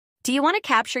Do you want to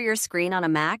capture your screen on a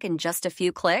Mac in just a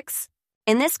few clicks?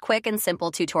 In this quick and simple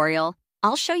tutorial,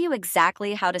 I'll show you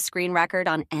exactly how to screen record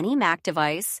on any Mac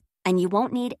device, and you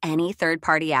won't need any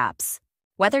third-party apps.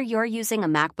 Whether you're using a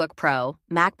MacBook Pro,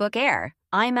 MacBook Air,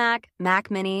 iMac,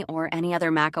 Mac Mini, or any other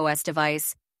macOS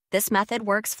device, this method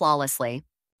works flawlessly.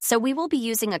 So we will be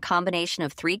using a combination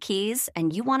of 3 keys,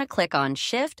 and you want to click on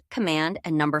Shift, Command,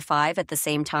 and number 5 at the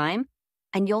same time,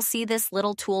 and you'll see this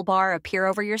little toolbar appear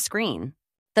over your screen.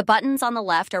 The buttons on the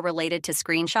left are related to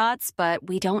screenshots, but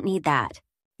we don't need that.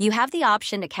 You have the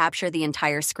option to capture the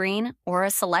entire screen or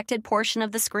a selected portion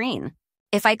of the screen.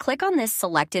 If I click on this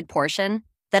selected portion,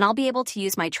 then I'll be able to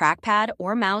use my trackpad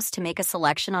or mouse to make a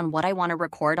selection on what I want to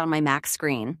record on my Mac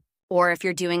screen. Or if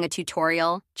you're doing a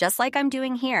tutorial, just like I'm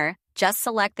doing here, just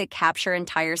select the Capture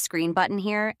Entire Screen button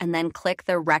here and then click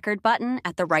the Record button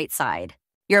at the right side.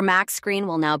 Your Mac screen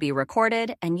will now be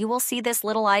recorded, and you will see this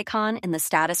little icon in the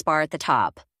status bar at the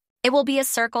top. It will be a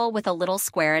circle with a little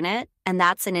square in it, and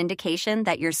that's an indication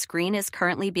that your screen is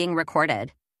currently being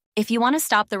recorded. If you want to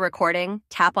stop the recording,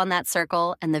 tap on that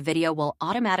circle and the video will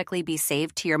automatically be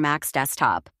saved to your Mac's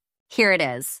desktop. Here it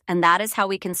is, and that is how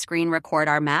we can screen record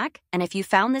our Mac. And if you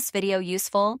found this video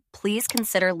useful, please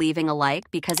consider leaving a like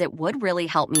because it would really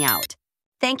help me out.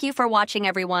 Thank you for watching,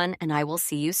 everyone, and I will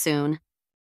see you soon.